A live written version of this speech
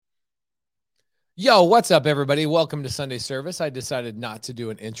Yo, what's up, everybody? Welcome to Sunday service. I decided not to do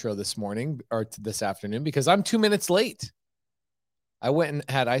an intro this morning or this afternoon because I'm 2 minutes late. I went and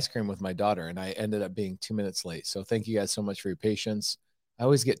had ice cream with my daughter, and I ended up being 2 minutes late. So thank you guys so much for your patience. I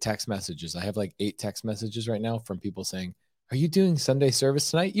always get text messages. I have like 8 text messages right now from people saying, "Are you doing Sunday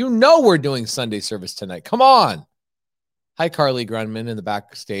service tonight?" You know we're doing Sunday service tonight. Come on. Hi, Carly Grunman in the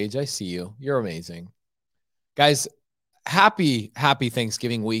backstage. I see you. You're amazing. Guys, happy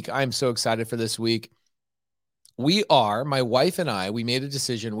Thanksgiving week. I'm so excited for this week. My wife and I, we made a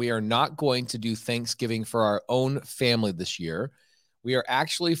decision. We are not going to do Thanksgiving for our own family this year. We are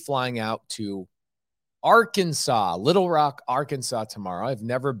actually flying out to Arkansas, Little Rock, Arkansas tomorrow. I've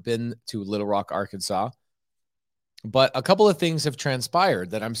never been to Little Rock, Arkansas, but a couple of things have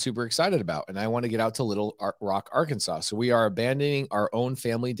transpired that I'm super excited about, and I want to get out to Little Rock, Arkansas. So we are abandoning our own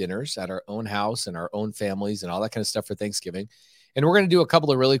family dinners at our own house and our own families and all that kind of stuff for Thanksgiving. And we're going to do a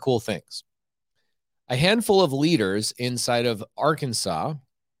couple of really cool things. A handful of leaders inside of Arkansas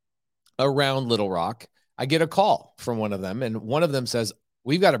around Little Rock, I get a call from one of them, and one of them says,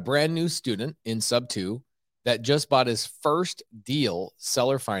 "We've got a brand new student in sub 2 that just bought his first deal,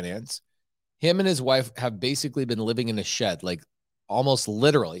 seller finance. Him and his wife have basically been living in a shed, like almost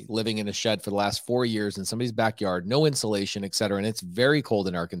literally living in a shed for the last 4 years in somebody's backyard, no insulation, et cetera. And it's very cold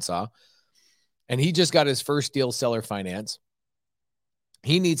in Arkansas. And he just got his first deal, seller finance.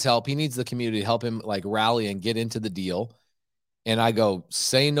 He needs help. He needs the community to help him like rally and get into the deal." And I go,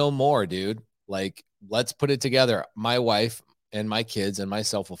 "Say no more, dude. Like, let's put it together." My wife and my kids and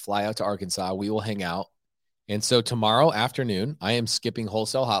myself will fly out to Arkansas. We will hang out. And so tomorrow afternoon, I am skipping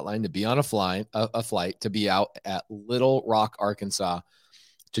Wholesale Hotline to be on a flight to be out at Little Rock, Arkansas,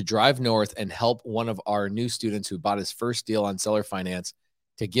 to drive north and help one of our new students who bought his first deal on seller finance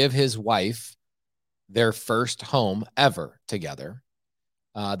to give his wife their first home ever together.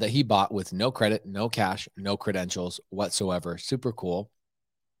 That he bought with no credit, no cash, no credentials whatsoever. Super cool.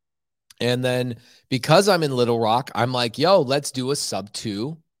 And then because I'm in Little Rock, I'm like, yo, let's do a sub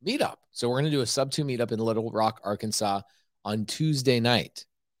 2 meetup. So we're going to do a sub 2 meetup in Little Rock, Arkansas on Tuesday night.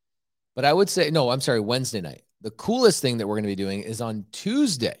 But I would say, no, I'm sorry, Wednesday night. The coolest thing that we're going to be doing is on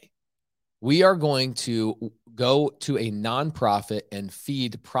Tuesday, we are going to go to a nonprofit and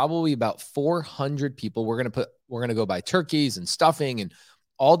feed probably about 400 people. We're going to go buy turkeys and stuffing and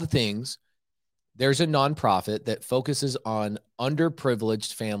all the things. There's a nonprofit that focuses on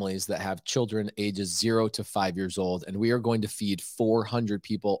underprivileged families that have children ages 0 to 5 years old. And we are going to feed 400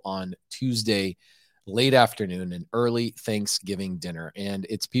 people on Tuesday, late afternoon, and early Thanksgiving dinner. And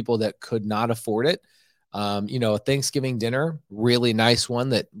it's people that could not afford it. A Thanksgiving dinner, really nice one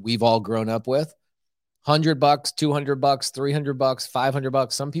that we've all grown up with. $100, $200, $300,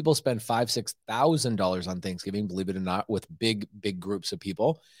 $500. Some people spend $5,000-$6,000 on Thanksgiving, believe it or not, with big groups of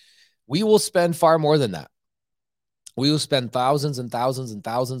people. We will spend far more than that. We will spend thousands and thousands and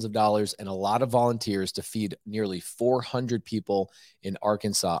thousands of dollars and a lot of volunteers to feed nearly 400 people in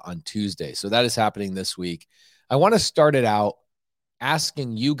Arkansas on Tuesday. So that is happening this week. I want to start it out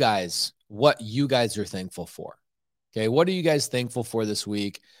asking you guys what you guys are thankful for. Okay, what are you guys thankful for this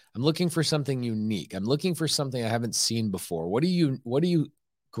week? I'm looking for something unique. I'm looking for something I haven't seen before. What are you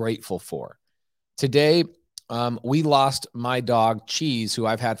grateful for? Today, we lost my dog, Cheese, who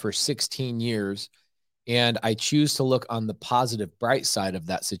I've had for 16 years. And I choose to look on the positive, bright side of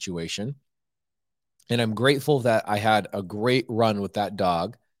that situation. And I'm grateful that I had a great run with that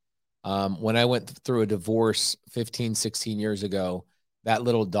dog. When I went through a divorce 15, 16 years ago, that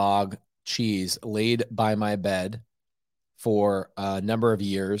little dog, Cheese, laid by my bed for a number of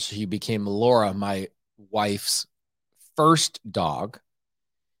years. She became Laura, my wife's first dog.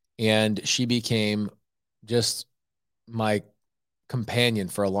 And she became just my companion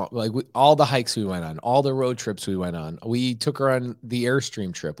for a long, all the hikes we went on, all the road trips we went on. We took her on the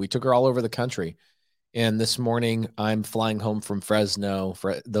Airstream trip. We took her all over the country. And this morning I'm flying home from Fresno.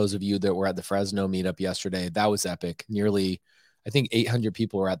 For those of you that were at the Fresno meetup yesterday, that was epic. Nearly, I think 800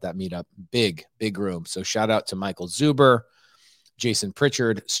 people were at that meetup. Big room. So shout out to Michael Zuber, Jason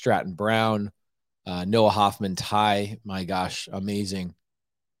Pritchard, Stratton Brown, Noah Hoffman, Ty. My gosh, amazing.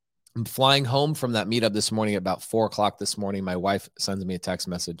 I'm flying home from that meetup this morning at about 4:00 this morning. My wife sends me a text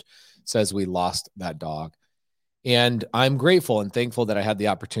message, says we lost that dog. And I'm grateful and thankful that I had the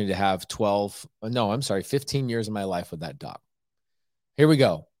opportunity to have 15 years of my life with that dog. Here we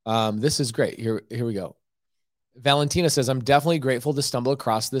go. This is great. Here we go. Valentina says, I'm definitely grateful to stumble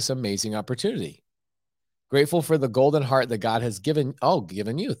across this amazing opportunity. Grateful for the golden heart that God has given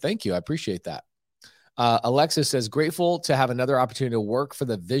you. Thank you. I appreciate that. Alexis says, grateful to have another opportunity to work for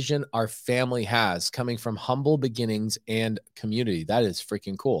the vision our family has, coming from humble beginnings and community. That is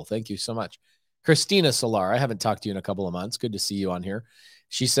freaking cool. Thank you so much. Christina Solar, I haven't talked to you in a couple of months. Good to see you on here.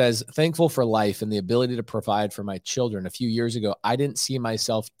 She says, thankful for life and the ability to provide for my children. A few years ago, I didn't see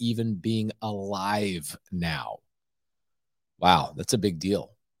myself even being alive now. Wow, that's a big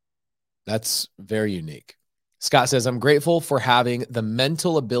deal. That's very unique. Scott says, I'm grateful for having the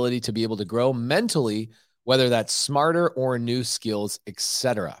mental ability to be able to grow mentally, whether that's smarter or new skills,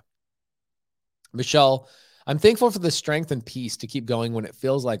 etc. Michelle, I'm thankful for the strength and peace to keep going when it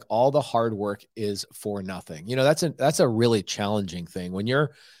feels like all the hard work is for nothing. You know, that's a really challenging thing when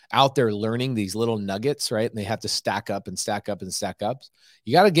you're out there learning these little nuggets, right? And they have to stack up and stack up and stack up.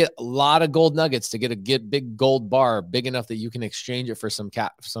 You got to get a lot of gold nuggets to get a big gold bar big enough that you can exchange it for some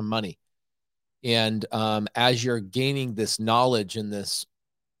money. And as you're gaining this knowledge and this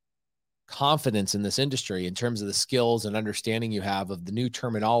confidence in this industry in terms of the skills and understanding you have of the new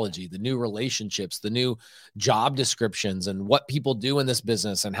terminology, the new relationships, the new job descriptions, and what people do in this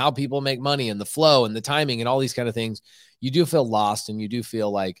business and how people make money and the flow and the timing and all these kind of things, you do feel lost and you do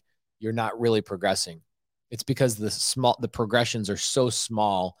feel like you're not really progressing. It's because the progressions are so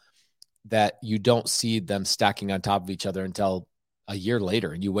small that you don't see them stacking on top of each other until a year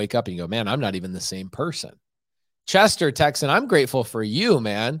later. And you wake up and you go, man, I'm not even the same person. Chester Texan, I'm grateful for you,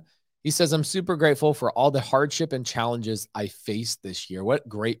 man. He says, I'm super grateful for all the hardship and challenges I faced this year. What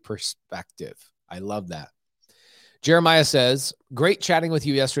great perspective. I love that. Jeremiah says, great chatting with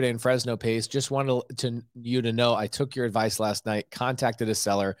you yesterday in Fresno Pace. Just wanted you to know I took your advice last night, contacted a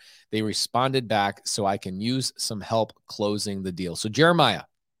seller. They responded back so I can use some help closing the deal. So Jeremiah,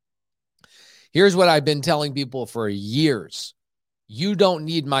 here's what I've been telling people for years. You don't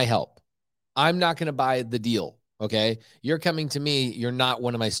need my help. I'm not going to buy the deal. Okay. You're coming to me. You're not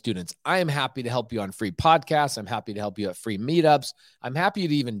one of my students. I am happy to help you on free podcasts. I'm happy to help you at free meetups. I'm happy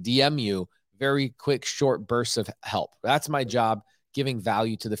to even DM you very quick, short bursts of help. That's my job, giving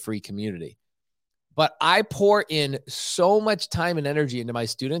value to the free community. But I pour in so much time and energy into my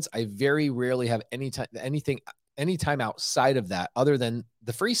students. I very rarely have any time outside of that other than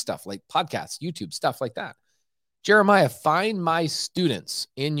the free stuff like podcasts, YouTube, stuff like that. Jeremiah, find my students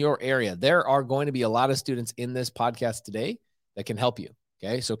in your area. There are going to be a lot of students in this podcast today that can help you.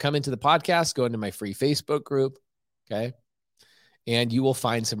 Okay. So come into the podcast, go into my free Facebook group. Okay. And you will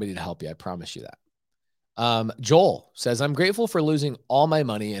find somebody to help you. I promise you that. Joel says, I'm grateful for losing all my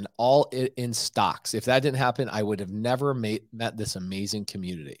money and all it in stocks. If that didn't happen, I would have never met this amazing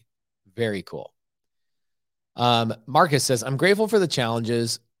community. Very cool. Marcus says, I'm grateful for the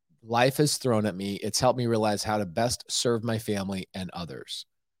challenges life has thrown at me. It's helped me realize how to best serve my family and others.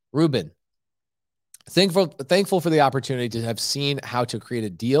 Ruben, thankful for the opportunity to have seen how to create a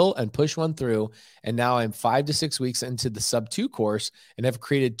deal and push one through. And now I'm 5 to 6 weeks into the sub 2 course and have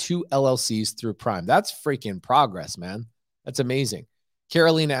created 2 LLCs through Prime. That's freaking progress, man. That's amazing.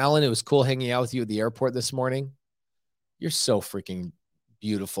 Carolina Allen, it was cool hanging out with you at the airport this morning. You're so freaking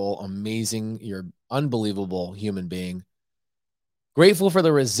beautiful, amazing. You're an unbelievable human being. Grateful for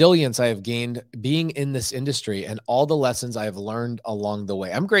the resilience I have gained being in this industry and all the lessons I have learned along the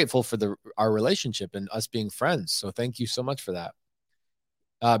way. I'm grateful for our relationship and us being friends. So thank you so much for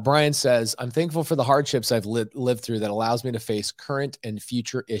that. Brian says, I'm thankful for the hardships I've lived through that allows me to face current and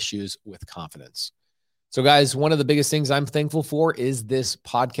future issues with confidence. So guys, one of the biggest things I'm thankful for is this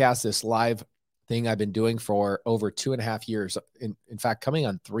podcast, this live thing I've been doing for over 2.5 years. In fact, coming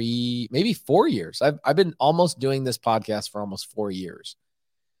on 3, maybe 4 years. I've been almost doing this podcast for almost 4 years.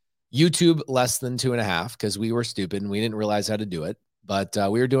 YouTube less than 2.5 because we were stupid and we didn't realize how to do it. But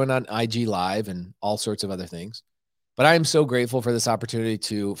we were doing on IG Live and all sorts of other things. But I am so grateful for this opportunity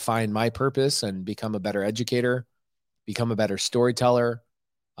to find my purpose and become a better educator, become a better storyteller.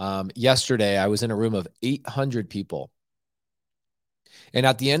 Yesterday, I was in a room of 800 people. And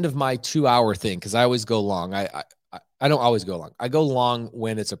at the end of my 2-hour thing, because I always go long, I don't always go long. I go long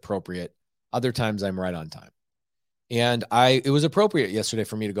when it's appropriate. Other times I'm right on time. And it was appropriate yesterday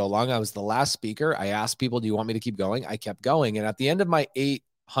for me to go long. I was the last speaker. I asked people, do you want me to keep going? I kept going. And at the end of my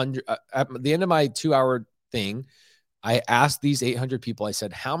 2-hour thing, I asked these 800 people, I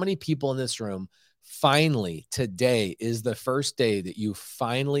said, how many people in this room finally today is the first day that you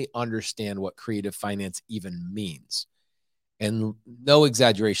finally understand what creative finance even means? And no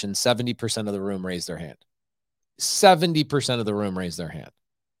exaggeration, 70% of the room raised their hand. 70% of the room raised their hand.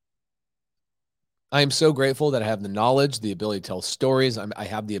 I am so grateful that I have the knowledge, the ability to tell stories. I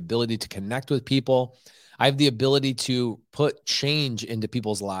have the ability to connect with people. I have the ability to put change into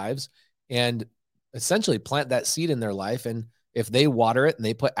people's lives and essentially plant that seed in their life. And if they water it and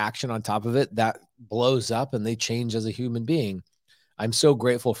they put action on top of it, that blows up and they change as a human being. I'm so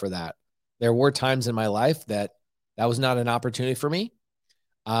grateful for that. There were times in my life that was not an opportunity for me.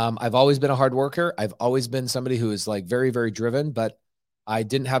 I've always been a hard worker. I've always been somebody who is like very, very driven, but I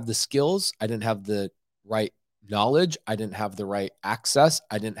didn't have the skills. I didn't have the right knowledge. I didn't have the right access.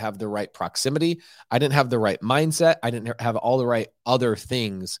 I didn't have the right proximity. I didn't have the right mindset. I didn't have all the right other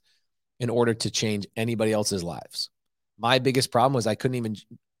things in order to change anybody else's lives. My biggest problem was I couldn't even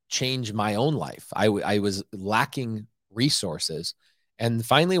change my own life. I was lacking resources. And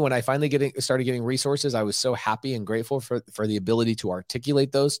finally, when I started getting resources, I was so happy and grateful for the ability to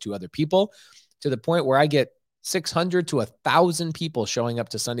articulate those to other people, to the point where I get 600 to 1,000 people showing up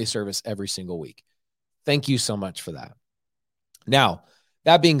to Sunday service every single week. Thank you so much for that. Now,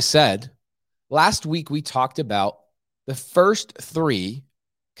 that being said, last week we talked about the first 3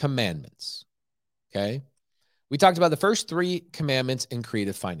 commandments. Okay. We talked about the first 3 commandments in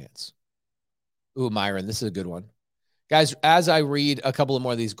creative finance. Ooh, Myron, this is a good one. Guys, as I read a couple of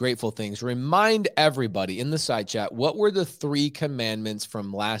more of these grateful things, remind everybody in the side chat, what were the 3 commandments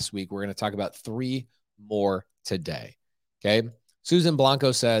from last week? We're going to talk about 3 more today. Okay. Susan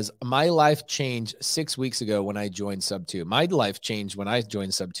Blanco says, my life changed 6 weeks ago when I joined Sub 2. My life changed when I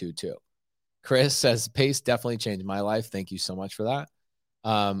joined Sub 2 too. Chris says, Pace definitely changed my life. Thank you so much for that.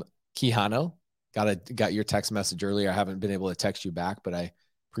 Kihano, got your text message earlier. I haven't been able to text you back, but I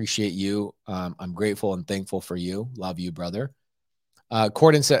appreciate you. I'm grateful and thankful for you. Love you, brother.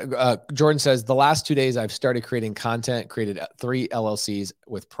 Jordan says, the last 2 days I've started creating content, created 3 LLCs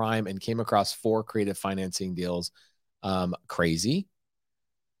with Prime, and came across 4 creative financing deals. Crazy.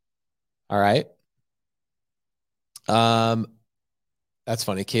 All right. That's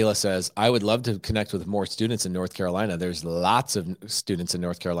funny. Kayla says, I would love to connect with more students in North Carolina. There's lots of students in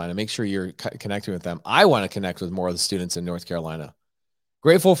North Carolina. Make sure you're connecting with them. I want to connect with more of the students in North Carolina.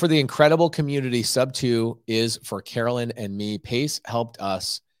 Grateful for the incredible community Sub 2 is for Carolyn and me. Pace helped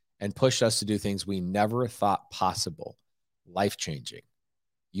us and pushed us to do things we never thought possible. Life-changing.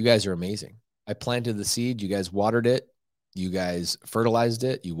 You guys are amazing. I planted the seed. You guys watered it. You guys fertilized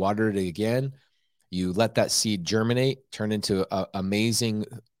it. You watered it again. You let that seed germinate, turn into an amazing,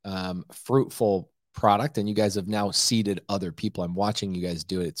 fruitful product, and you guys have now seeded other people. I'm watching you guys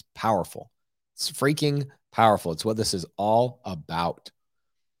do it. It's powerful. It's freaking powerful. It's what this is all about.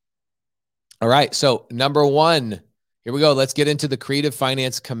 All right, so number 1, here we go. Let's get into the creative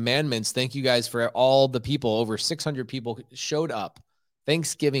finance commandments. Thank you guys for all the people. Over 600 people showed up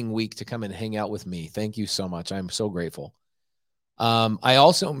Thanksgiving week to come and hang out with me. Thank you so much. I'm so grateful. I'm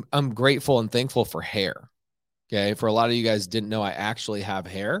grateful and thankful for hair. Okay. For a lot of you guys didn't know I actually have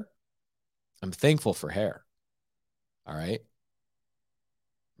hair. I'm thankful for hair. All right.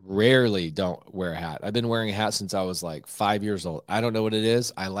 Rarely don't wear a hat. I've been wearing a hat since I was like 5 years old. I don't know what it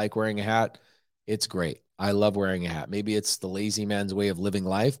is. I like wearing a hat. It's great. I love wearing a hat. Maybe it's the lazy man's way of living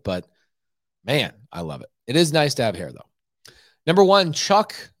life, but man, I love it. It is nice to have hair though. Number 1,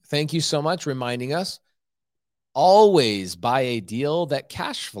 Chuck, thank you so much reminding us. Always buy a deal that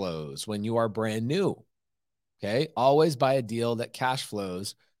cash flows when you are brand new. Okay. Always buy a deal that cash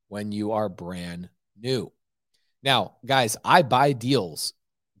flows when you are brand new. Now, guys, I buy deals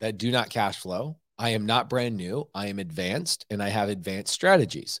that do not cash flow. I am not brand new. I am advanced and I have advanced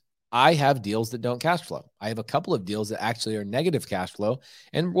strategies. I have deals that don't cash flow. I have a couple of deals that actually are negative cash flow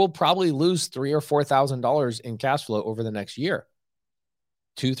and will probably lose $3,000 or $4,000 in cash flow over the next year.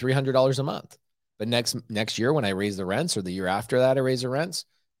 $200-$300 a month. But next year, when I raise the rents, or the year after that, I raise the rents,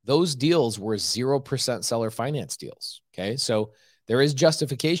 those deals were 0% seller finance deals. Okay. So there is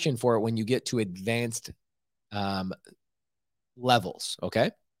justification for it when you get to advanced levels. Okay.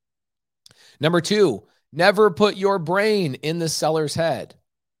 Number 2, never put your brain in the seller's head,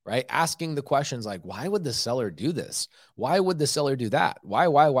 right? Asking the questions like, why would the seller do this? Why would the seller do that? Why?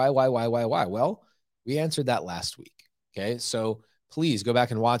 Well, we answered that last week. Okay. So please go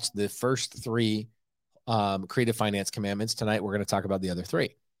back and watch the first 3 creative finance commandments. Tonight, we're going to talk about the other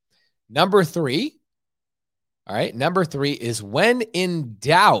 3. Number 3. All right. Number 3 is when in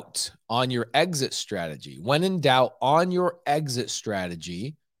doubt on your exit strategy. When in doubt on your exit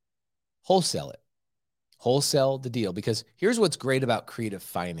strategy, wholesale it. Wholesale the deal. Because here's what's great about creative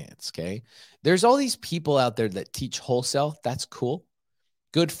finance. Okay. There's all these people out there that teach wholesale. That's cool.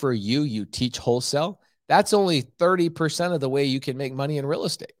 Good for you. You teach wholesale. That's only 30% of the way you can make money in real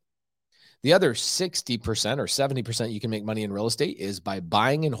estate. The other 60% or 70% you can make money in real estate is by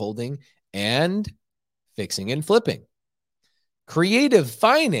buying and holding and fixing and flipping. Creative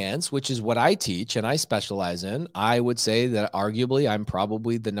finance, which is what I teach and I specialize in, I would say that arguably I'm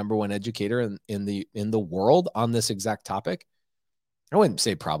probably the number 1 educator in the world on this exact topic. I wouldn't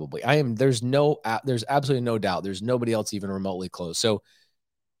say probably. I am. There's absolutely no doubt. There's nobody else even remotely close. So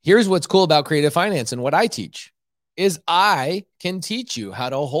here's what's cool about creative finance and what I teach. is I can teach you how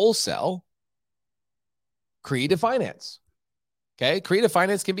to wholesale creative finance. Okay. Creative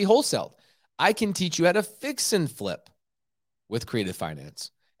finance can be wholesaled. I can teach you how to fix and flip with creative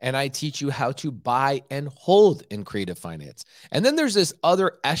finance. And I teach you how to buy and hold in creative finance. And then there's this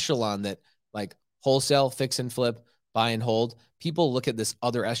other echelon that, like, wholesale, fix and flip, buy and hold. People look at this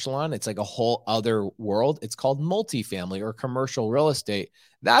other echelon. It's like a whole other world. It's called multifamily or commercial real estate.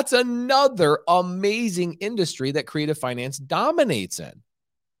 That's another amazing industry that creative finance dominates in.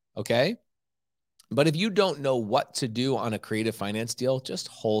 Okay. But if you don't know what to do on a creative finance deal, just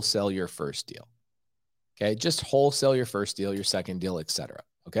wholesale your first deal. Okay. Just wholesale your first deal, your second deal, etc.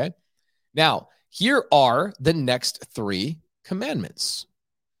 Okay. Now, here are the next 3 commandments.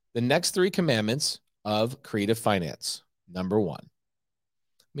 The next 3 commandments of creative finance. Number 1. Let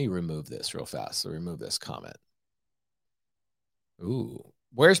me remove this real fast. So remove this comment. Ooh.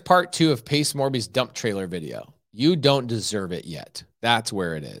 Where's part 2 of Pace Morby's dump trailer video? You don't deserve it yet. That's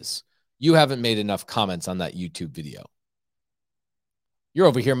where it is. You haven't made enough comments on that YouTube video. You're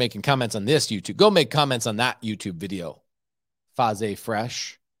over here making comments on this YouTube. Go make comments on that YouTube video. Faze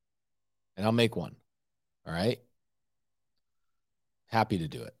Fresh. And I'll make one. All right. Happy to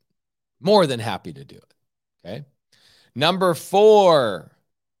do it. More than happy to do it. Okay. Number 4.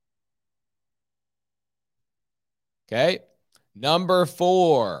 Okay. Number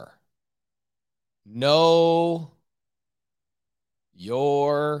 4. Know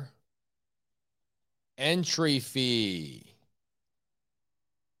your entry fee.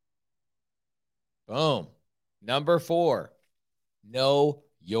 Boom. Number 4. Know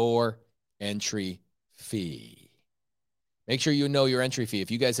your entry fee. Make sure you know your entry fee.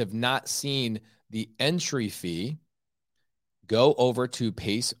 If you guys have not seen the entry fee, go over to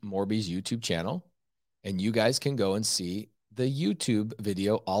Pace Morby's YouTube channel, and you guys can go and see the YouTube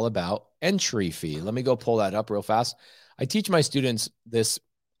video all about entry fee. Let me go pull that up real fast. I teach my students this,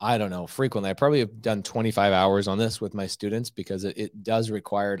 I don't know, frequently. I probably have done 25 hours on this with my students because it does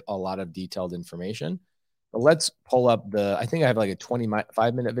require a lot of detailed information. But let's pull up I think I have like a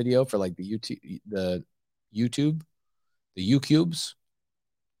 25-minute video for like the YouTubes.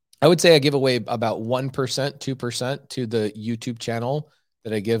 I would say I give away about 1%, 2% to the YouTube channel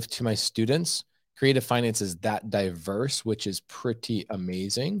that I give to my students. Creative finance is that diverse, which is pretty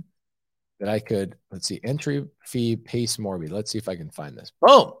amazing that I could, let's see, entry fee, Pace Morby. Let's see if I can find this.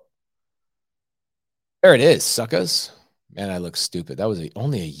 Boom. There it is, suckers. Man, I look stupid. That was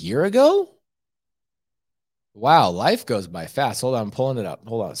only a year ago? Wow, life goes by fast. Hold on, I'm pulling it up.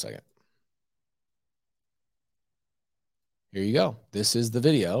 Hold on a second. Here you go. This is the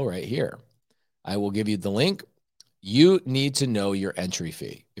video right here. I will give you the link. You need to know your entry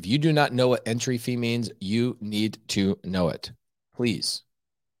fee. If you do not know what entry fee means, you need to know it. Please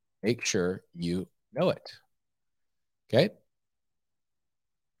make sure you know it. Okay.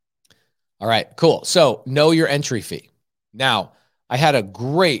 All right, cool. So know your entry fee. Now, I had a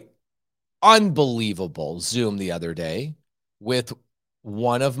great, unbelievable Zoom the other day with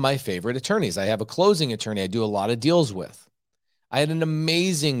one of my favorite attorneys. I have a closing attorney I do a lot of deals with. I had an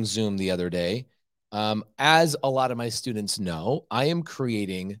amazing Zoom the other day. As a lot of my students know, I am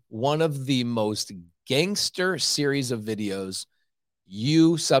creating one of the most gangster series of videos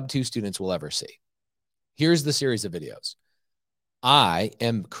you Sub-2 students will ever see. Here's the series of videos. I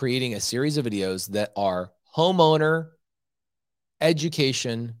am creating a series of videos that are homeowner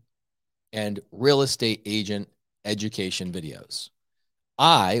education and real estate agent education videos.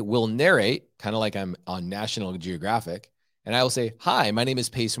 I will narrate, kind of like I'm on National Geographic, and I will say, hi, my name is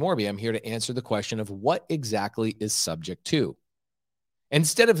Pace Morby. I'm here to answer the question of what exactly is subject to.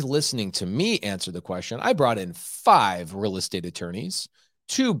 Instead of listening to me answer the question, I brought in 5 real estate attorneys,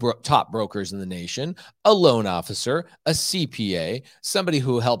 2 top brokers in the nation, a loan officer, a CPA, somebody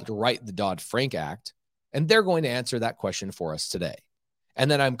who helped write the Dodd-Frank Act, and they're going to answer that question for us today. And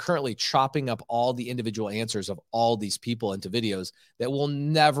then I'm currently chopping up all the individual answers of all these people into videos that will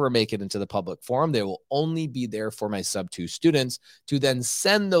never make it into the public forum. They will only be there for my Sub-2 students to then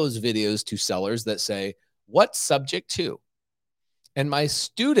send those videos to sellers that say, what's subject to? And my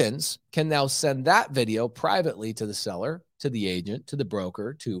students can now send that video privately to the seller, to the agent, to the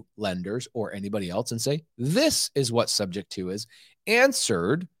broker, to lenders, or anybody else and say, this is what subject to is,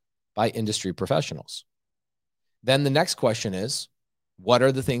 answered by industry professionals. Then the next question is, what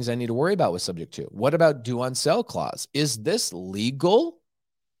are the things I need to worry about with subject to? What about due on sale clause? Is this legal?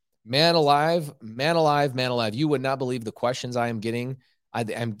 Man alive, man alive, man alive. You would not believe the questions I am getting.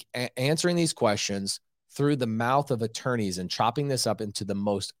 I'm answering these questions through the mouth of attorneys and chopping this up into the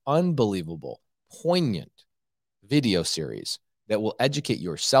most unbelievable, poignant video series that will educate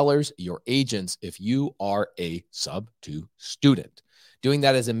your sellers, your agents, if you are a sub-2 student. Doing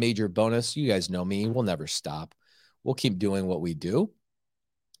that is a major bonus. You guys know me. We'll never stop. We'll keep doing what we do.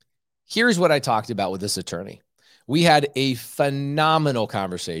 Here's what I talked about with this attorney. We had a phenomenal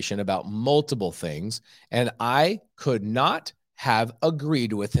conversation about multiple things, and I could not have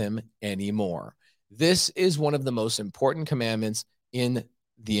agreed with him anymore. This is one of the most important commandments in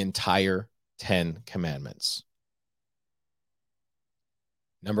the entire 10 commandments.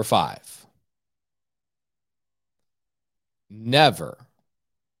 Number 5, never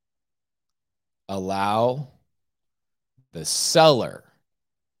allow the seller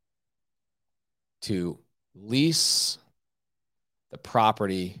to lease the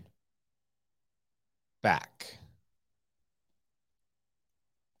property back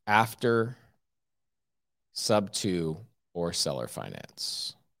after sub-2 or seller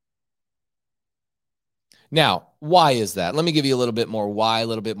finance. Now, why is that? Let me give you a little bit more why, a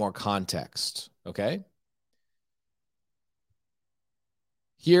little bit more context, okay?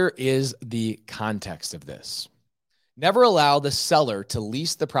 Here is the context of this. Never allow the seller to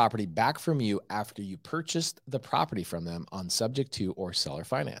lease the property back from you after you purchased the property from them on subject-to or seller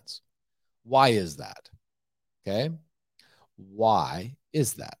finance. Why is that? Okay. Why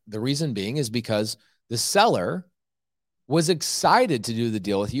is that? The reason being is because the seller was excited to do the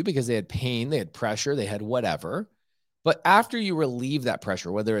deal with you because they had pain, they had pressure, they had whatever. But after you relieve that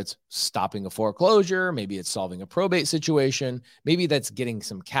pressure, whether it's stopping a foreclosure, maybe it's solving a probate situation, maybe that's getting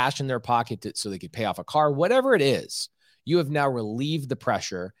some cash in their pocket so they could pay off a car, whatever it is, you have now relieved the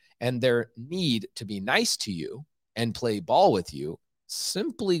pressure, and their need to be nice to you and play ball with you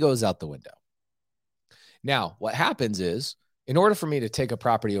simply goes out the window. Now, what happens is, in order for me to take a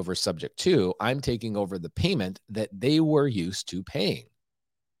property over subject-to, I'm taking over the payment that they were used to paying.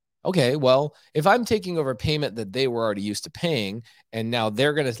 Okay, well, if I'm taking over payment that they were already used to paying, and now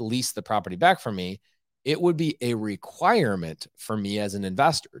they're going to lease the property back from me, it would be a requirement for me as an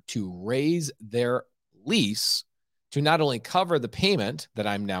investor to raise their lease to not only cover the payment that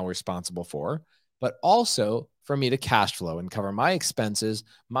I'm now responsible for, but also for me to cash flow and cover my expenses,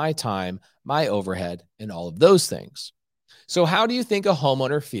 my time, my overhead, and all of those things. So how do you think a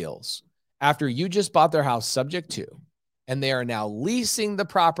homeowner feels after you just bought their house subject-to, and they are now leasing the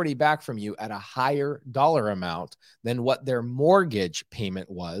property back from you at a higher dollar amount than what their mortgage payment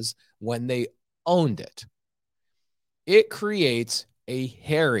was when they owned it? It creates a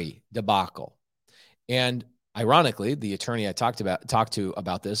hairy debacle. And ironically, the attorney I talked to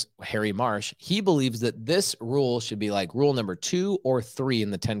about this, Harry Marsh, he believes that this rule should be like rule number 2 or 3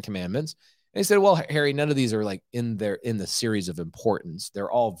 in the 10 commandments. And he said, well, Harry, none of these are like in the series of importance. They're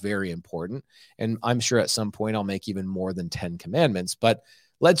all very important. And I'm sure at some point I'll make even more than 10 commandments, but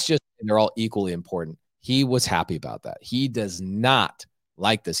let's just, they're all equally important. He was happy about that. He does not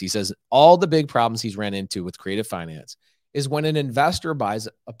like this. He says all the big problems he's ran into with creative finance is when an investor buys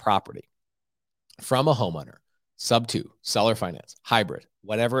a property from a homeowner, sub-2, seller finance, hybrid,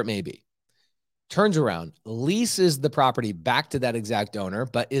 whatever it may be, turns around, leases the property back to that exact owner,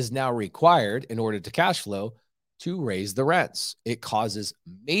 but is now required in order to cash flow to raise the rents. It causes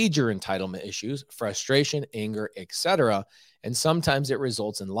major entitlement issues, frustration, anger, etc. And sometimes it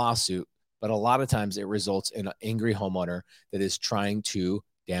results in lawsuit, but a lot of times it results in an angry homeowner that is trying to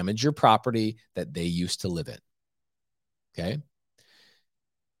damage your property that they used to live in. Okay.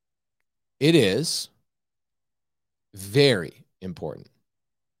 It is very important.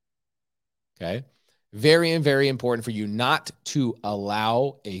 Okay. Very, very important for you not to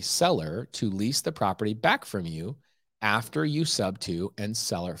allow a seller to lease the property back from you after you sub-to and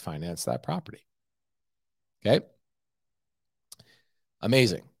seller finance that property. Okay.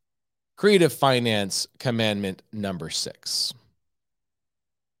 Amazing. Creative finance commandment number 6.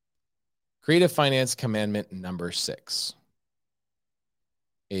 Creative finance commandment number 6.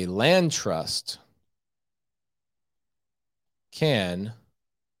 A land trust can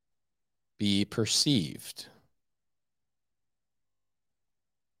be perceived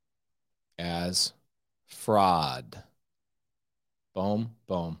as fraud. Boom,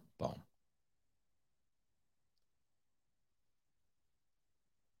 boom, boom.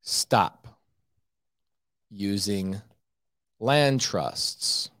 Stop using land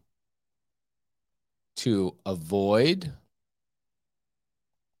trusts to avoid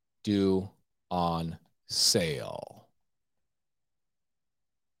due on sale.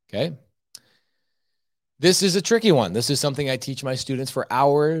 Okay. This is a tricky one. This is something I teach my students for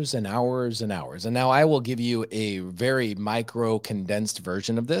hours and hours and hours. And now I will give you a very micro condensed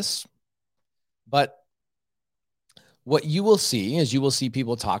version of this. But what you will see is you will see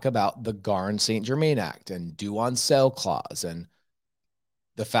people talk about the Garn St. Germain Act and due on sale clause and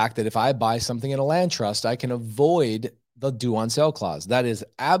the fact that if I buy something in a land trust, I can avoid the due on sale clause. That is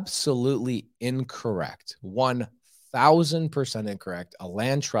absolutely incorrect. 1000% incorrect. A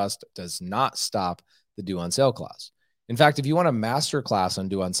land trust does not stop the due on sale clause. In fact, if you want a master class on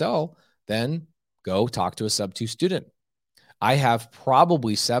due on sale, then go talk to a sub-2 student. I have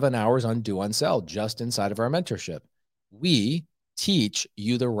probably 7 hours on due on sale just inside of our mentorship. We teach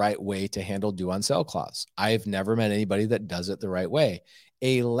you the right way to handle due on sale clause. I've never met anybody that does it the right way.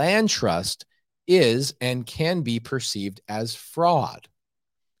 A land trust is and can be perceived as fraud.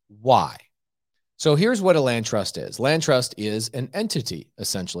 Why? So here's what a land trust is. Land trust is an entity,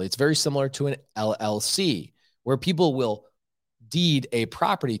 essentially. It's very similar to an LLC, where people will deed a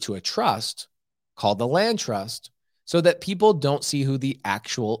property to a trust called the land trust so that people don't see who the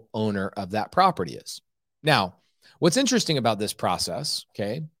actual owner of that property is. Now, what's interesting about this process,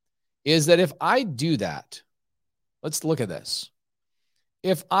 okay, is that if I do that, let's look at this.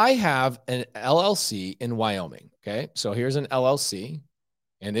 If I have an LLC in Wyoming, okay, so here's an LLC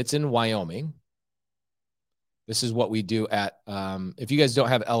and it's in Wyoming. This is what we do at, if you guys don't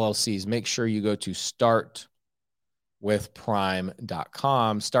have LLCs, make sure you go to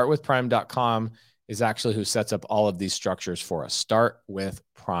startwithprime.com. Startwithprime.com is actually who sets up all of these structures for us.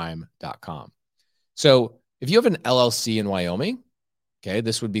 Startwithprime.com. So if you have an LLC in Wyoming, okay,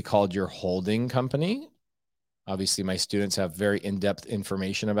 this would be called your holding company. Obviously, my students have very in-depth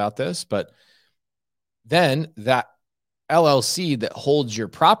information about this, but then that LLC that holds your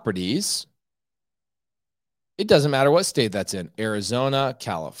properties, it doesn't matter what state that's in, Arizona,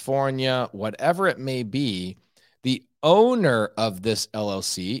 California, whatever it may be, the owner of this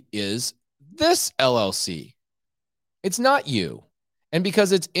LLC is this LLC. It's not you. And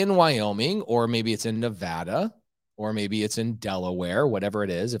because it's in Wyoming, or maybe it's in Nevada, or maybe it's in Delaware, whatever it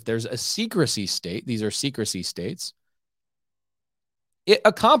is, if there's a secrecy state, these are secrecy states, it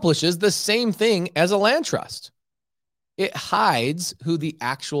accomplishes the same thing as a land trust. It hides who the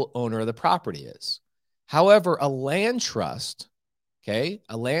actual owner of the property is. However, a land trust, okay,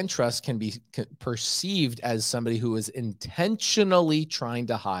 a land trust can be perceived as somebody who is intentionally trying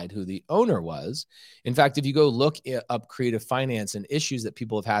to hide who the owner was. In fact, if you go look up creative finance and issues that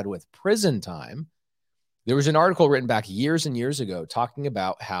people have had with prison time, there was an article written back years and years ago talking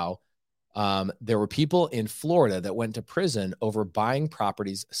about how there were people in Florida that went to prison over buying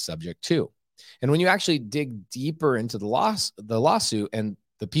properties subject to. And when you actually dig deeper into the lawsuit, and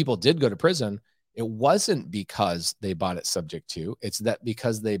the people did go to prison, it wasn't because they bought it subject to. It's that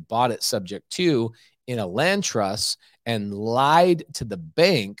because they bought it subject to in a land trust and lied to the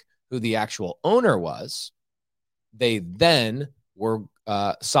bank who the actual owner was, they then were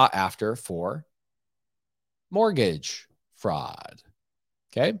sought after for mortgage fraud.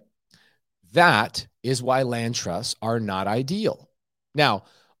 Okay. That is why land trusts are not ideal. Now,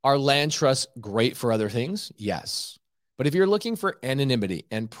 are land trusts great for other things? Yes. But if you're looking for anonymity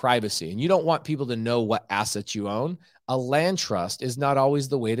and privacy and you don't want people to know what assets you own, a land trust is not always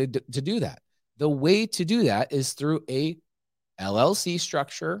the way to do that. The way to do that is through a LLC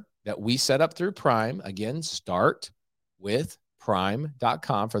structure that we set up through Prime. Again,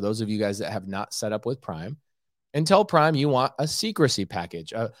 startwithprime.com for those of you guys that have not set up with Prime. And tell Prime you want a secrecy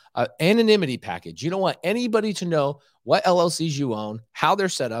package, an anonymity package. You don't want anybody to know what LLCs you own, how they're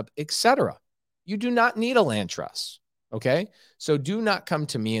set up, etc. You do not need a land trust. Okay. So do not come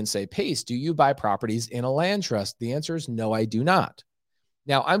to me and say, Pace, do you buy properties in a land trust? The answer is no, I do not.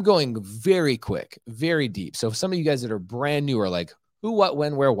 Now I'm going very quick, very deep. So if some of you guys that are brand new are like, who, what,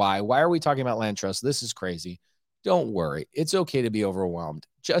 when, where, why are we talking about land trusts? This is crazy. Don't worry. It's okay to be overwhelmed.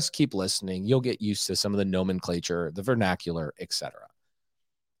 Just keep listening. You'll get used to some of the nomenclature, the vernacular, etc.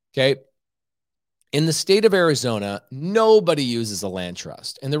 Okay. In the state of Arizona, nobody uses a land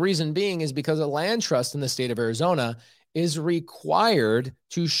trust. And the reason being is because a land trust in the state of Arizona is required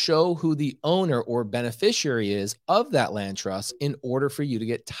to show who the owner or beneficiary is of that land trust in order for you to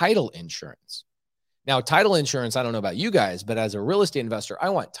get title insurance. Now, title insurance, I don't know about you guys, but as a real estate investor, I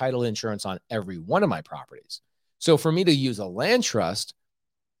want title insurance on every one of my properties. So for me to use a land trust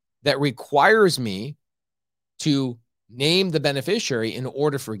that requires me to name the beneficiary in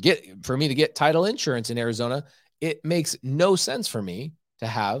order for me to get title insurance in Arizona, it makes no sense for me to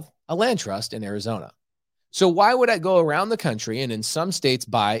have a land trust in Arizona. So why would I go around the country and in some states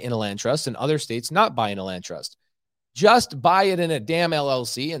buy in a land trust and other states not buy in a land trust? Just buy it in a damn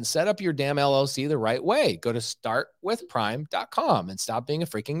LLC and set up your damn LLC the right way. Go to startwithprime.com and stop being a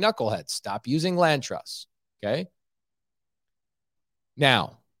freaking knucklehead. Stop using land trusts. Okay.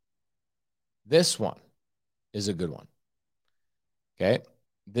 Now, this one is a good one. Okay.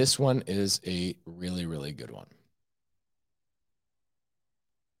 This one is a really, really good one.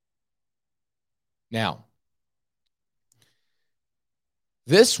 Now,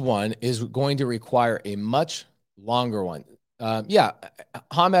 this one is going to require a much longer one. Yeah,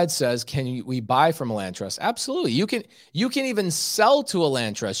 Hamed says, "Can we buy from a land trust?" Absolutely. You can. You can even sell to a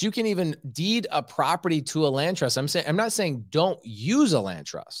land trust. You can even deed a property to a land trust. I'm not saying don't use a land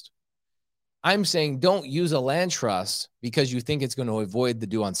trust. I'm saying don't use a land trust because you think it's going to avoid the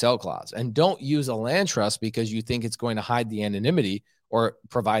due on sale clause, and don't use a land trust because you think it's going to hide the anonymity or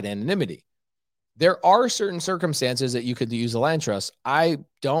provide anonymity. There are certain circumstances that you could use a land trust. I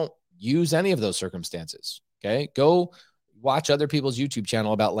don't use any of those circumstances. Okay. Go watch other people's YouTube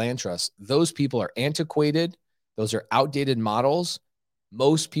channel about land trusts. Those people are antiquated. Those are outdated models.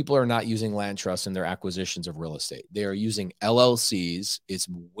 Most people are not using land trusts in their acquisitions of real estate. They are using LLCs. It's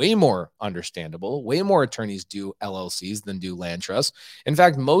way more understandable. Way more attorneys do LLCs than do land trusts. In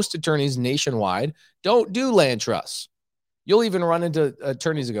fact, most attorneys nationwide don't do land trusts. You'll even run into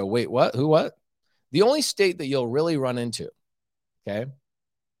attorneys that go, wait, what? Who, what? The only state that you'll really run into, okay?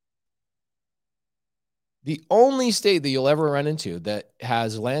 The only state that you'll ever run into that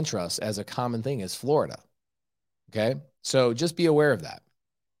has land trusts as a common thing is Florida, okay? So just be aware of that.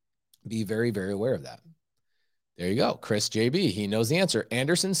 Be very, very aware of that. There you go. Chris JB, he knows the answer.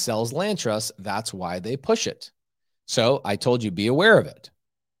 Anderson sells land trusts. That's why they push it. So I told you, be aware of it.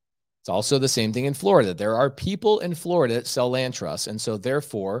 It's also the same thing in Florida. There are people in Florida that sell land trusts. And so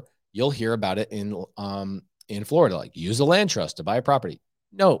therefore, you'll hear about it in Florida, like use a land trust to buy a property.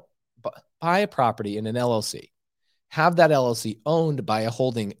 No, buy a property in an LLC. Have that LLC owned by a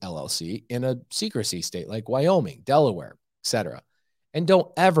holding LLC in a secrecy state like Wyoming, Delaware, etc. And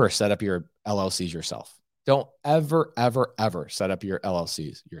don't ever set up your LLCs yourself. Don't ever, ever, ever set up your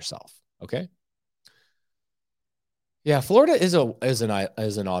LLCs yourself. Okay. Yeah, Florida is an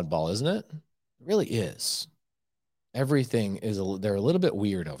oddball, isn't it? It really is. Everything is they're a little bit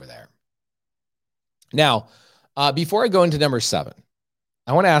weird over there. Now, before I go into number 7,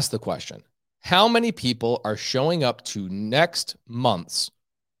 I want to ask the question: how many people are showing up to next month's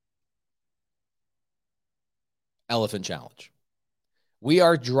Elephant Challenge? We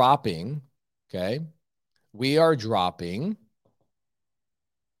are dropping, okay? We are dropping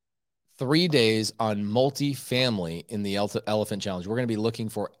 3 days on multifamily in the Elephant Challenge. We're going to be looking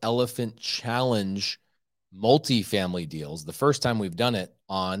for Elephant Challenge multifamily deals. The first time we've done it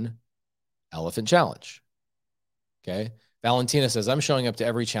on Elephant Challenge. Okay. Valentina says, I'm showing up to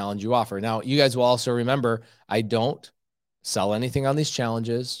every challenge you offer. Now, you guys will also remember, I don't sell anything on these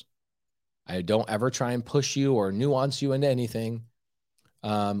challenges. I don't ever try and push you or nuance you into anything.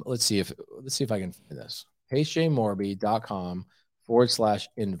 Let's see if I can find this.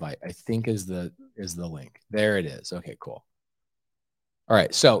 HJMorby.com/invite, I think is the link. There it is. Okay, cool. All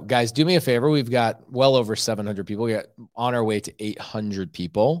right. So guys, do me a favor. We've got well over 700 people. We got on our way to 800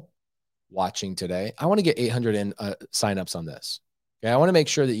 people watching today. I want to get 800 signups on this. Okay. I want to make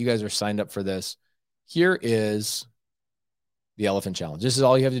sure that you guys are signed up for this. Here is the Elephant Challenge. This is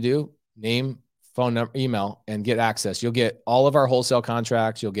all you have to do. Name, phone number, email, and get access. You'll get all of our wholesale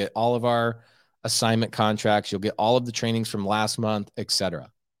contracts. You'll get all of our assignment contracts. You'll get all of the trainings from last month,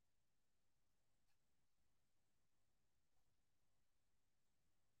 etc.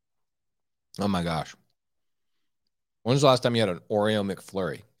 Oh my gosh. When's the last time you had an Oreo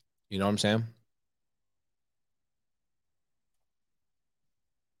McFlurry? You know what I'm saying?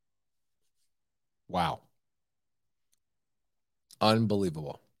 Wow.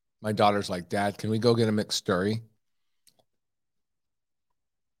 Unbelievable. My daughter's like, Dad, can we go get a McSturry?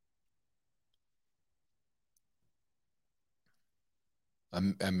 A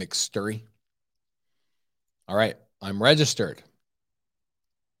McSturry. All right. I'm registered.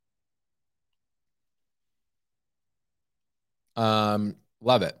 Love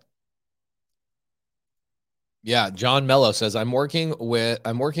it. Yeah, John Mello says I'm working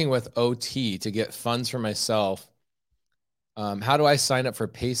with OT to get funds for myself. How do I sign up for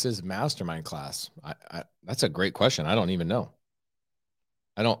Pace's mastermind class? That's a great question. I don't even know.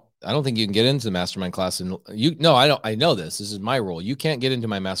 I don't think you can get into the mastermind class, and no, I don't. I know this. This is my rule. You can't get into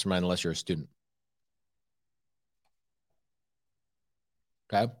my mastermind unless you're a student.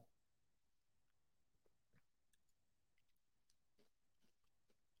 Okay.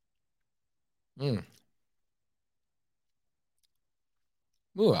 Mm.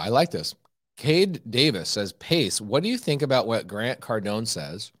 Ooh, I like this. Cade Davis says, Pace, what do you think about what Grant Cardone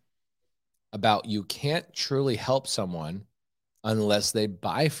says about you can't truly help someone unless they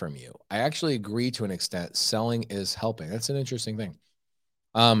buy from you? I actually agree to an extent. Selling is helping. That's an interesting thing.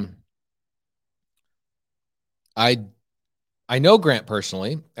 I I know Grant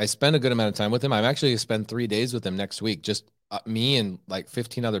personally. I spend a good amount of time with him. I'm actually going to spend 3 days with him next week. Just me and like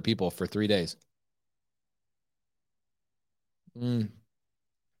 15 other people for 3 days. I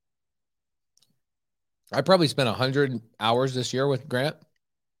probably spent 100 hours this year with Grant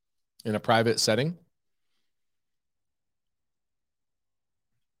in a private setting.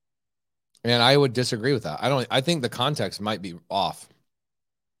 And I would disagree with that. I think the context might be off.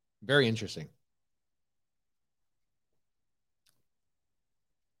 Very interesting.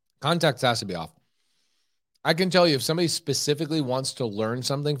 Context has to be off. I can tell you if somebody specifically wants to learn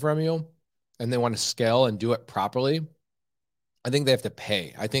something from you and they want to scale and do it properly, I think they have to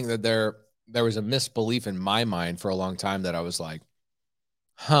pay. I think that there was a misbelief in my mind for a long time that I was like,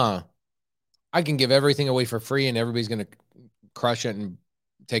 I can give everything away for free and everybody's going to crush it and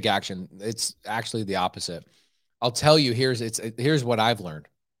take action. It's actually the opposite. I'll tell you, here's what I've learned.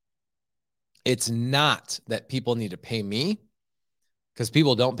 It's not that people need to pay me, because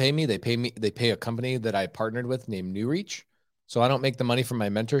people don't pay me. They pay a company that I partnered with named New Reach. So I don't make the money from my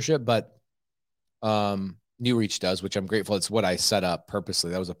mentorship, but New Reach does, which I'm grateful. It's what I set up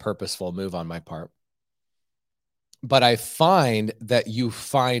purposely. That was a purposeful move on my part. But I find that you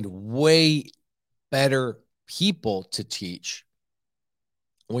find way better people to teach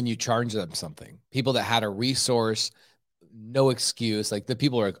when you charge them something. People that had a resource, no excuse. Like the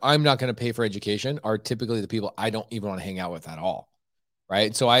people who are like, I'm not going to pay for education, are typically the people I don't even want to hang out with at all.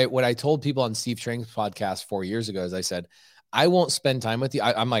 Right. So what I told people on Steve Trang's podcast 4 years ago is I said, I won't spend time with you.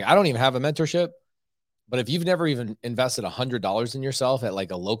 I'm like, I don't even have a mentorship. But if you've never even invested $100 in yourself at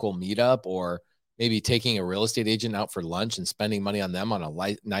like a local meetup, or maybe taking a real estate agent out for lunch and spending money on them on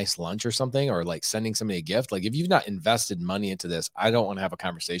a nice lunch or something, or like sending somebody a gift, like if you've not invested money into this, I don't want to have a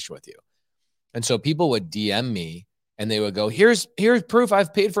conversation with you. And so people would DM me and they would go, here's proof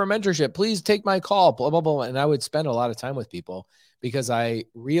I've paid for a mentorship. Please take my call, blah, blah, blah. And I would spend a lot of time with people because I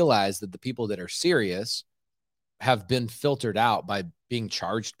realized that the people that are serious have been filtered out by being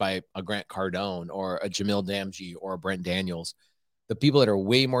charged by a Grant Cardone or a Jamil Damji or a Brent Daniels. The people that are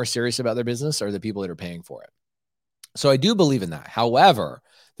way more serious about their business are the people that are paying for it. So I do believe in that. However,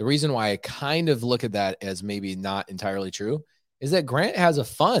 the reason why I kind of look at that as maybe not entirely true is that Grant has a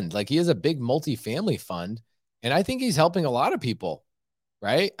fund. Like he has a big multifamily fund. And I think he's helping a lot of people,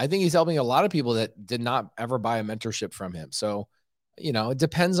 right? I think he's helping a lot of people that did not ever buy a mentorship from him. So, it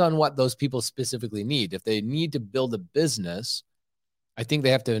depends on what those people specifically need. If they need to build a business, I think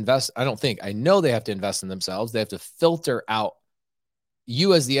they have to invest. I know they have to invest in themselves. They have to filter out.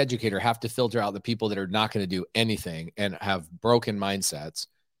 You as the educator have to filter out the people that are not going to do anything and have broken mindsets.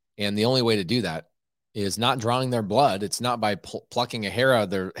 And the only way to do that is not drawing their blood. It's not by plucking a hair out of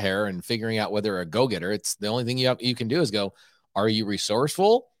their hair and figuring out whether they're a go-getter. It's the only thing you can do is go, are you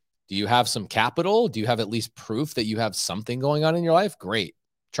resourceful? Do you have some capital? Do you have at least proof that you have something going on in your life? Great.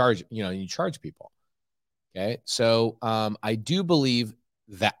 You charge people. Okay. So I do believe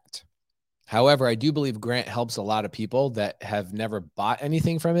that. However, I do believe Grant helps a lot of people that have never bought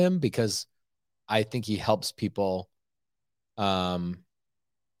anything from him, because I think he helps people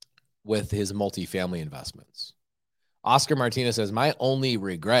with his multifamily investments. Oscar Martinez says, my only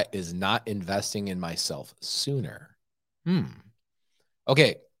regret is not investing in myself sooner.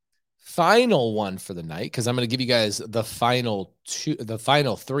 Okay. Final one for the night, because I'm going to give you guys the final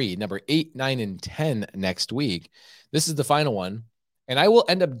three, number 8, 9, and 10 next week. This is the final one. And I will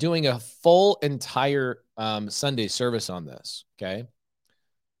end up doing a full entire Sunday service on this. Okay.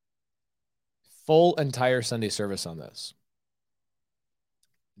 Full entire Sunday service on this.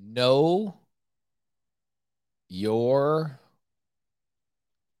 Know your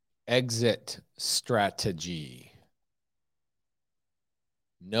exit strategy.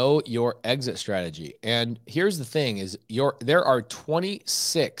 Know your exit strategy. And here's the thing is there are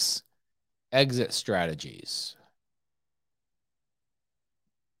 26 exit strategies.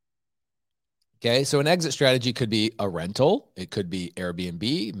 Okay, so an exit strategy could be a rental. It could be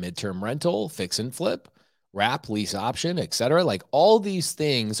Airbnb, midterm rental, fix and flip, wrap, lease option, etc. Like all these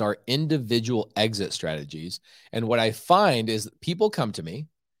things are individual exit strategies. And what I find is people come to me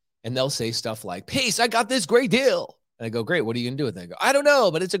and they'll say stuff like, Pace, I got this great deal. And I go, great, what are you going to do with it? I go, I don't know,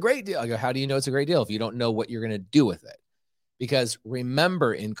 but it's a great deal. I go, how do you know it's a great deal if you don't know what you're going to do with it? Because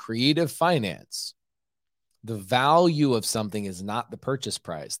remember, in creative finance, the value of something is not the purchase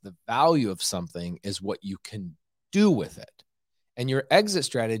price. The value of something is what you can do with it. And your exit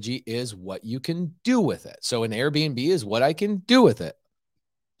strategy is what you can do with it. So an Airbnb is what I can do with it.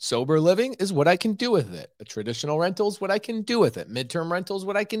 Sober living is what I can do with it. A traditional rental is what I can do with it. Midterm rental is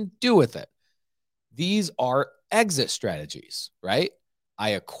what I can do with it. These are exit strategies, right?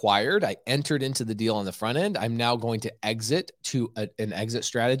 I entered into the deal on the front end. I'm now going to exit to an exit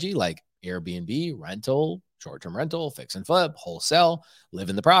strategy like Airbnb, rental, short-term rental, fix and flip, wholesale, live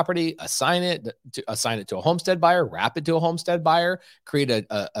in the property, assign it to a homestead buyer, wrap it to a homestead buyer, create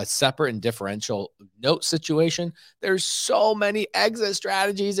a separate and differential note situation. There's so many exit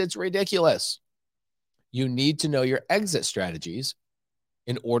strategies. It's ridiculous. You need to know your exit strategies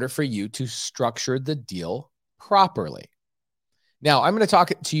in order for you to structure the deal properly. Now, I'm going to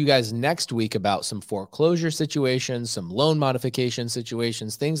talk to you guys next week about some foreclosure situations, some loan modification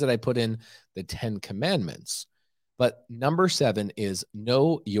situations, things that I put in the 10 commandments. But number 7 is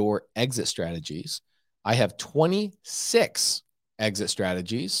know your exit strategies. I have 26 exit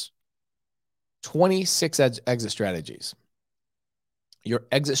strategies. 26 exit strategies. Your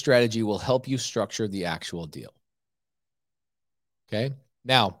exit strategy will help you structure the actual deal. Okay.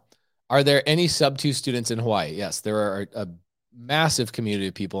 Now, are there any sub-2 students in Hawaii? Yes, there are a massive community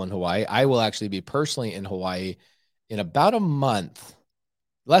of people in Hawaii. I will actually be personally in Hawaii in about a month,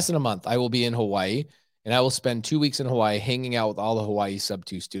 less than a month. I will be in Hawaii, and I will spend 2 weeks in Hawaii hanging out with all the Hawaii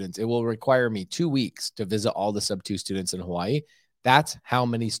sub-2 students. It will require me 2 weeks to visit all the sub-2 students in Hawaii. That's how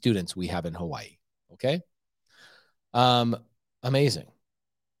many students we have in Hawaii. Okay. Amazing.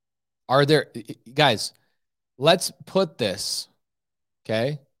 Are there, guys, let's put this,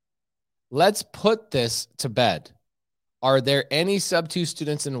 okay? Let's put this to bed. Are there any sub-2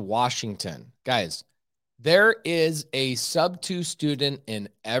 students in Washington? Guys, there is a sub-2 student in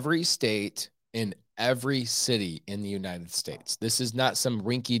every state, in every city in the United States. This is not some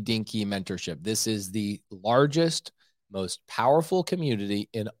rinky-dinky mentorship. This is the largest, most powerful community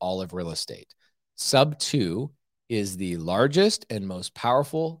in all of real estate. Sub-2 is the largest and most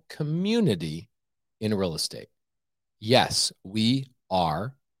powerful community in real estate. Yes, we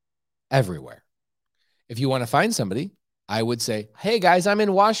are everywhere. If you want to find somebody, I would say, hey guys, I'm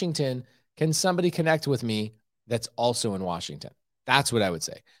in Washington. Can somebody connect with me that's also in Washington? That's what I would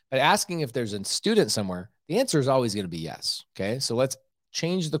say. But asking if there's a student somewhere, the answer is always going to be yes. Okay. So let's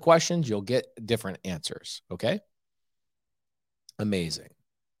change the questions. You'll get different answers. Okay. Amazing.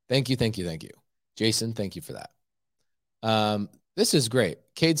 Thank you. Thank you. Thank you. Jason, thank you for that. This is great.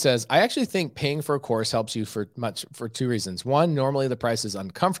 Cade says, I actually think paying for a course helps you for 2 reasons. 1, normally the price is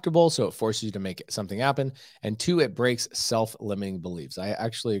uncomfortable, so it forces you to make something happen. And 2, it breaks self-limiting beliefs. I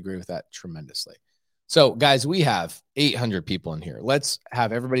actually agree with that tremendously. So guys, we have 800 people in here. Let's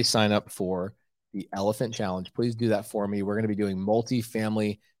have everybody sign up for the Elephant Challenge. Please do that for me. We're going to be doing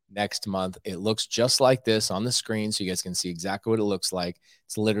multifamily next month. It looks just like this on the screen, so you guys can see exactly what it looks like.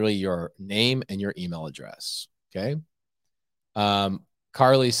 It's literally your name and your email address. Okay.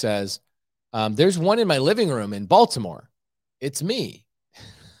 Carly says, there's one in my living room in Baltimore. It's me.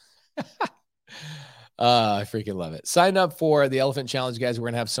 I freaking love it. Sign up for the Elephant Challenge, guys. We're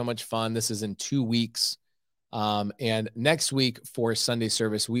going to have so much fun. This is in 2 weeks. And next week for Sunday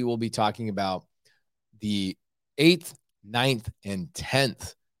service, we will be talking about the 8th, 9th, and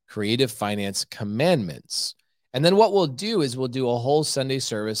 10th creative finance commandments. And then what we'll do is we'll do a whole Sunday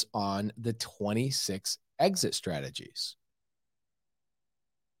service on the 26 exit strategies.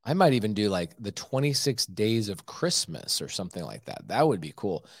 I might even do like the 26 days of Christmas or something like that. That would be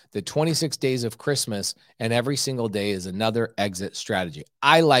cool. The 26 days of Christmas, and every single day is another exit strategy.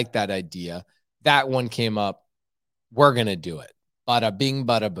 I like that idea. That one came up. We're going to do it. Bada bing,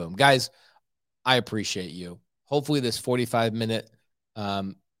 bada boom. Guys, I appreciate you. Hopefully this 45-minute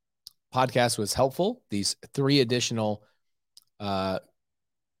podcast was helpful. These 3 additional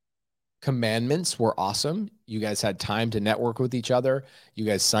commandments were awesome. You guys had time to network with each other. You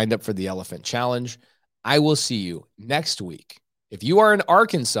guys signed up for the Elephant Challenge. I will see you next week. If you are in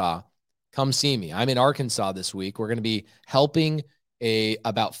Arkansas, come see me. I'm in Arkansas this week. We're going to be helping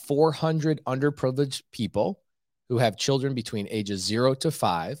about 400 underprivileged people who have children between ages 0 to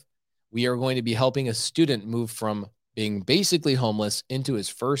 5. We are going to be helping a student move from being basically homeless into his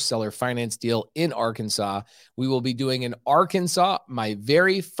first seller finance deal in Arkansas. We will be doing an Arkansas, my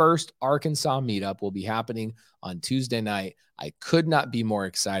very first Arkansas meetup will be happening on Tuesday night. I could not be more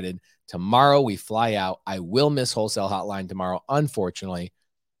excited. Tomorrow we fly out. I will miss Wholesale Hotline tomorrow, unfortunately.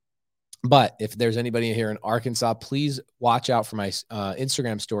 But if there's anybody here in Arkansas, please watch out for my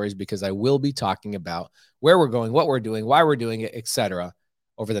Instagram stories, because I will be talking about where we're going, what we're doing, why we're doing it, etc.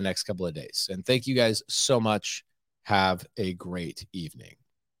 over the next couple of days. And thank you guys so much. Have a great evening.